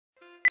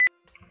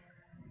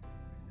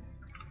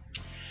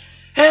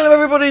Hello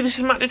everybody, this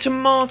is Matt the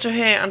Tomato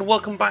here, and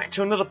welcome back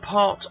to another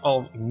part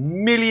of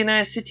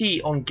Millionaire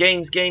City on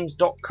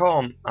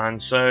GamesGames.com. And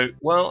so,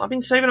 well, I've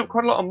been saving up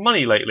quite a lot of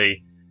money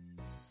lately.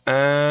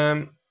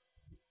 I'm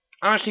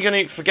actually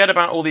going to forget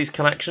about all these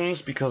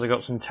collections because I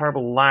got some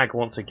terrible lag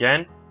once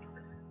again.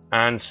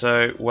 And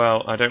so,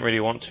 well, I don't really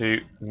want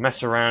to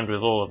mess around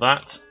with all of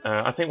that.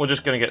 I think we're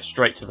just going to get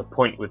straight to the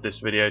point with this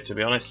video, to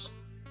be honest.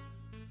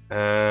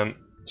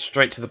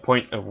 Straight to the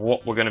point of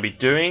what we're going to be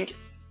doing.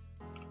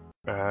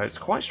 It's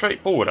quite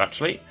straightforward,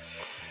 actually.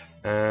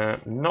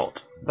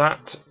 Not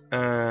that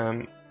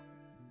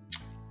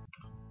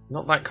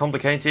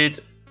complicated.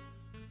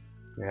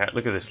 Yeah,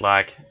 look at this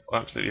lag.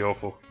 Absolutely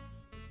awful.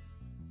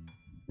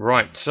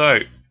 Right, so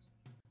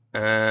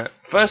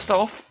first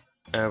off,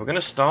 we're going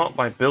to start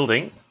by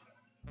building.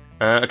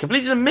 I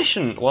completed a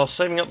mission while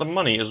saving up the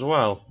money as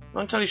well.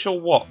 Not entirely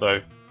sure what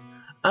though.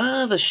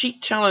 Ah, the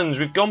Chic challenge.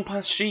 We've gone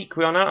past Chic.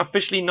 We are now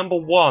officially number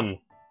 1.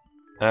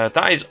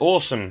 That is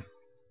awesome.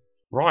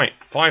 Right,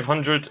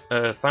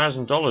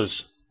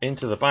 $500,000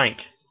 into the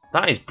bank.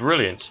 That is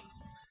brilliant.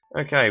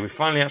 Okay, we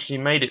finally actually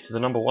made it to the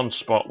number 1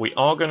 spot. We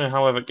are going to,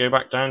 however, go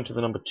back down to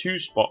the number 2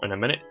 spot in a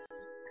minute,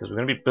 because we're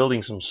going to be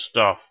building some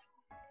stuff,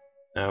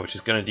 which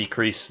is going to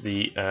decrease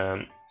the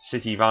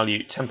city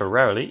value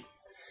temporarily.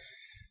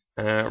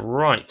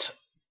 Right.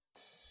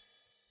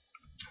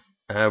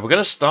 We're going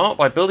to start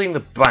by building the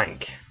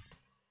bank.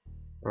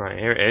 Right,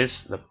 here it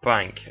is, the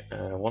bank.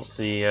 Once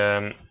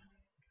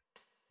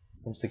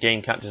the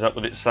game catches up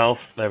with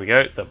itself, there we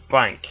go, the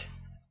bank.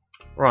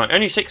 Right,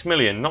 only 6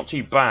 million, not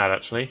too bad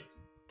actually.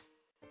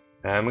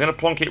 We're going to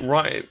plonk it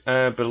right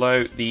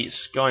below the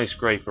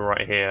skyscraper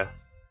right here.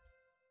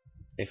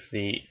 If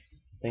the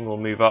thing will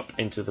move up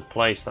into the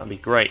place, that'd be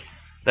great.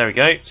 There we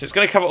go. So it's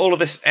going to cover all of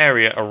this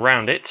area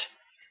around it.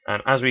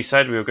 And as we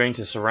said, we were going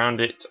to surround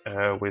it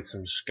with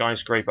some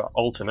skyscraper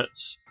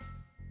ultimates.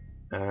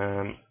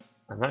 And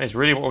that is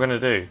really what we're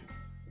going to do.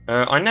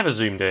 I never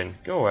zoomed in.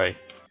 Go away.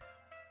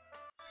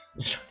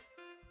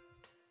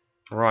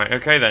 Right,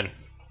 okay then.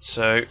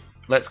 So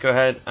let's go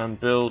ahead and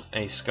build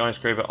a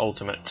skyscraper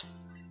ultimate.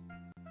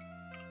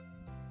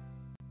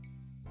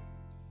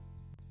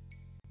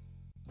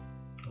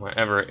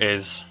 Wherever it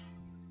is.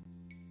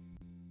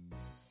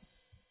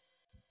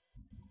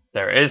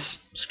 There it is,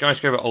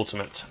 skyscraper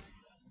ultimate.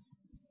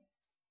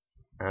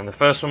 And the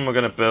first one we're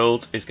going to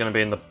build is going to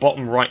be in the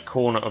bottom right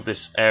corner of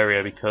this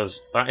area,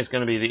 because that is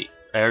going to be the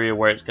area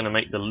where it's going to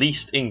make the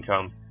least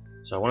income.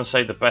 So I want to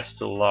save the best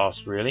till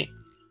last, really.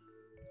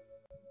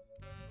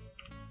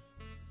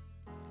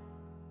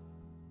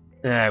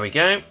 There we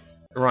go.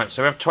 Right,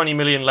 so we have 20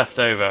 million left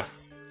over.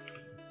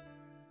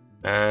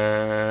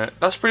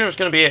 That's pretty much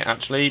going to be it,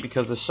 actually,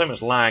 because there's so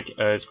much lag.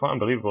 It's quite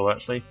unbelievable,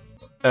 actually.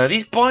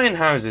 These buying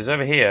houses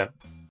over here,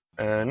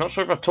 not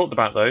sure if I've talked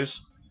about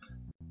those.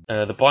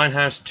 The buying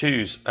house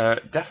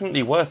 2s,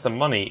 definitely worth the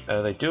money.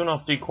 They do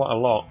enough do quite a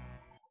lot.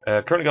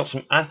 Currently got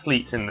some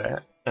athletes in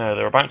there.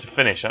 They're about to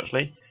finish,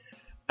 actually.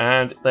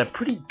 And they're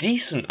pretty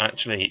decent,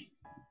 actually.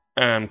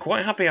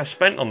 Quite happy I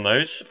spent on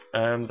those.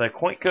 They're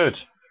quite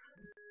good.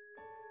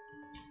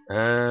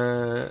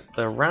 They're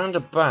round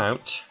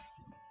about.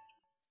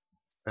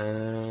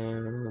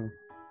 Not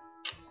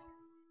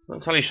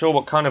entirely sure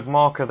what kind of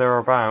marker they're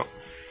about.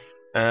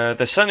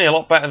 They're certainly a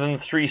lot better than the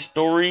 3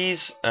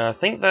 stories. I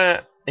think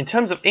they're, in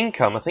terms of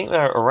income, I think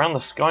they're around the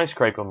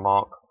skyscraper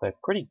mark. They're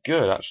pretty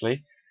good,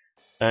 actually.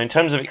 In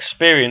terms of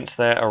experience,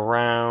 they're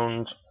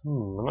around.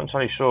 I'm not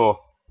entirely sure.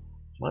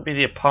 Might be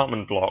the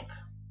apartment block.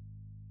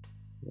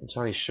 Not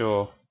entirely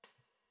sure.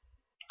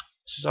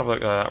 Let's just have a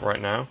look at that right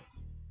now.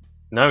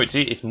 No,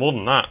 it's more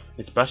than that.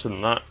 It's better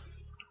than that.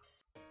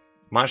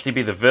 Might actually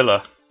be the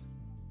villa.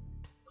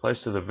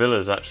 Close to the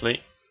villas,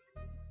 actually.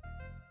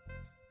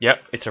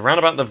 Yep, it's around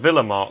about the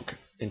villa mark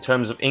in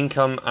terms of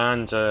income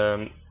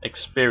and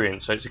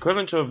experience. So it's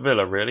equivalent to a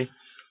villa, really.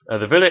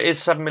 The villa is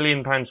 £7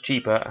 million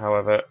cheaper,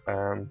 however.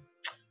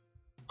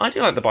 I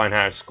do like the buying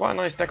house. Quite a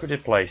nice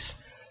decorative place.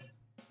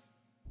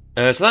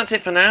 So that's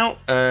it for now.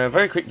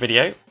 Very quick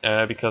video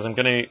because I'm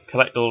going to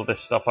collect all of this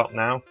stuff up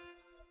now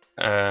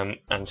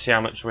and see how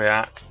much we're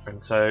at.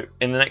 And so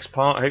in the next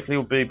part, hopefully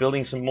we'll be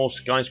building some more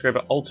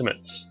skyscraper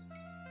ultimates.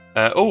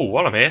 Oh,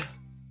 while I'm here,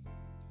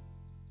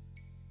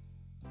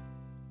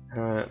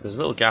 there's a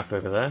little gap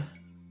over there.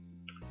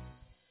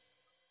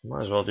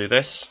 Might as well do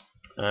this.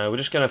 We're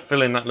just going to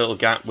fill in that little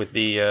gap with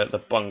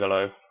the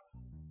bungalow.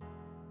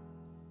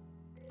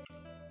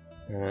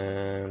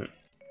 There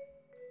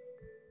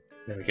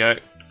we go.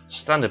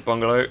 Standard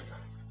bungalow.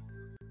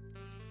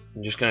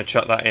 I'm just going to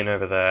chuck that in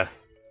over there.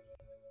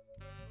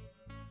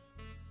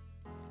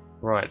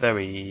 Right, there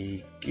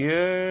we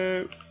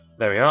go.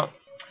 There we are.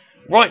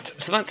 Right,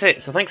 so that's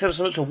it. So thanks ever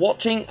so much for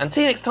watching, and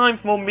see you next time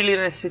for more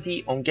Millionaire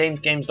City on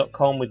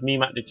GamesGames.com with me,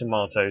 Matt the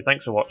Tomato.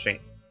 Thanks for watching.